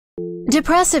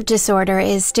Depressive disorder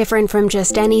is different from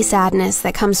just any sadness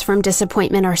that comes from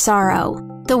disappointment or sorrow.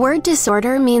 The word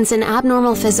disorder means an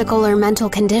abnormal physical or mental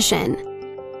condition.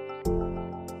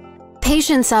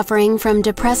 Patients suffering from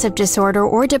depressive disorder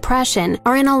or depression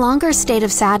are in a longer state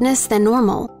of sadness than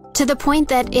normal, to the point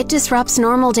that it disrupts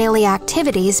normal daily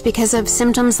activities because of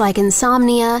symptoms like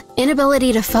insomnia,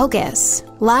 inability to focus,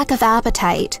 lack of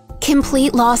appetite,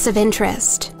 complete loss of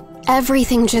interest.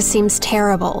 Everything just seems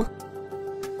terrible.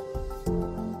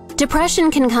 Depression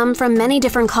can come from many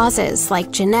different causes, like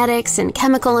genetics and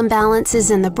chemical imbalances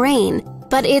in the brain,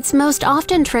 but it's most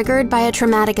often triggered by a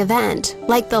traumatic event,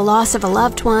 like the loss of a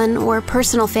loved one or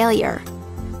personal failure.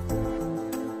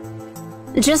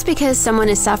 Just because someone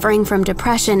is suffering from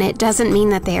depression, it doesn't mean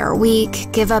that they are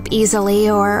weak, give up easily,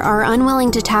 or are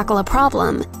unwilling to tackle a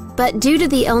problem. But due to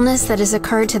the illness that has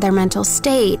occurred to their mental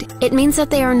state, it means that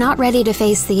they are not ready to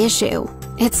face the issue.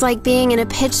 It's like being in a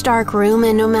pitch-dark room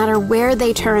and no matter where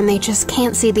they turn, they just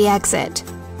can't see the exit.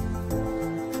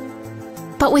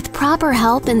 But with proper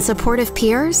help and supportive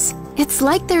peers, it's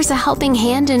like there's a helping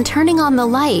hand in turning on the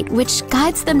light, which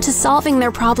guides them to solving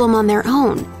their problem on their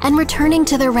own and returning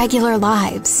to their regular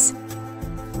lives.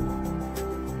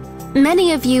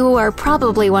 Many of you are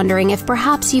probably wondering if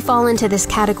perhaps you fall into this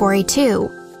category too.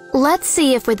 Let's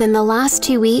see if within the last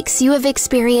 2 weeks you have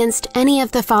experienced any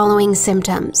of the following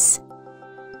symptoms.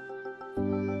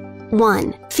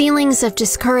 1. Feelings of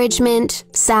discouragement,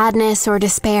 sadness, or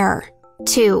despair.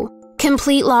 2.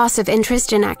 Complete loss of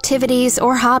interest in activities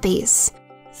or hobbies.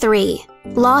 3.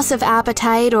 Loss of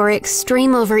appetite or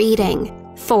extreme overeating.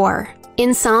 4.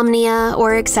 Insomnia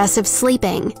or excessive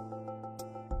sleeping.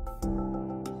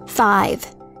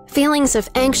 5. Feelings of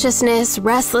anxiousness,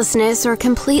 restlessness, or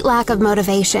complete lack of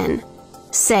motivation.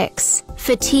 6.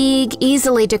 Fatigue,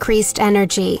 easily decreased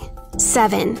energy.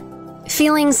 7.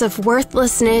 Feelings of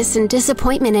worthlessness and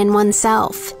disappointment in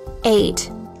oneself. 8.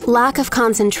 Lack of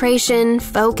concentration,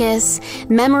 focus,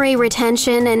 memory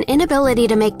retention, and inability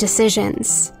to make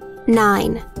decisions.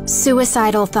 9.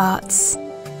 Suicidal thoughts.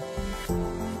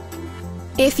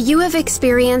 If you have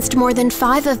experienced more than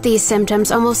 5 of these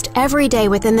symptoms almost every day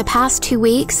within the past 2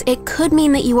 weeks, it could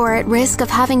mean that you are at risk of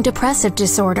having depressive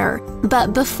disorder.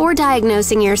 But before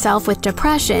diagnosing yourself with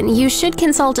depression, you should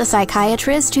consult a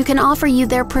psychiatrist who can offer you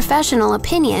their professional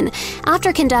opinion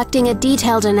after conducting a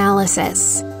detailed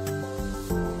analysis.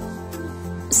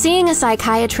 Seeing a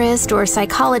psychiatrist or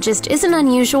psychologist isn't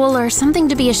unusual or something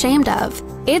to be ashamed of.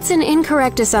 It's an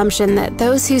incorrect assumption that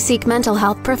those who seek mental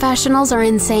health professionals are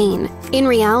insane. In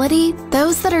reality,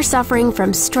 those that are suffering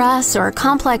from stress or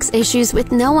complex issues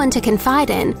with no one to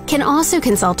confide in can also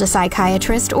consult a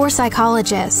psychiatrist or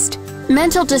psychologist.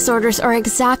 Mental disorders are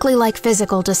exactly like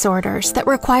physical disorders that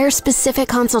require specific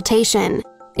consultation.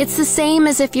 It's the same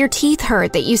as if your teeth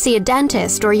hurt that you see a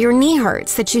dentist or your knee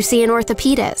hurts that you see an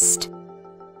orthopedist.